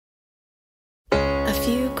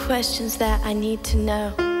Few questions that I need to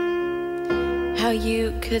know. How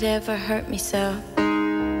you could ever hurt me so.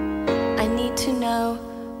 I need to know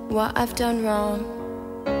what I've done wrong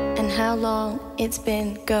and how long it's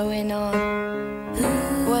been going on.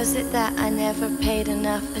 Was it that I never paid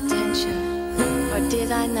enough attention, or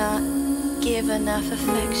did I not give enough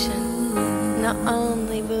affection? Not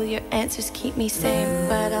only will your answers keep me sane,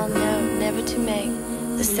 but I'll know never to make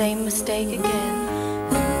the same mistake again.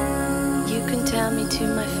 You can tell me to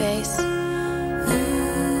my face,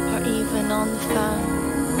 or even on the phone.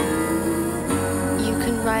 You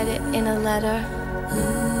can write it in a letter.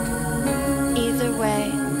 Either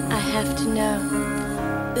way, I have to know.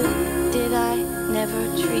 Did I never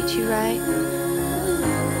treat you right?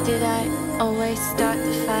 Did I always start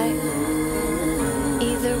the fight?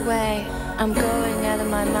 Either way, I'm going out of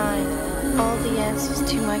my mind. All the answers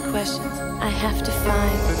to my questions I have to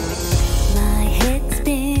find. My head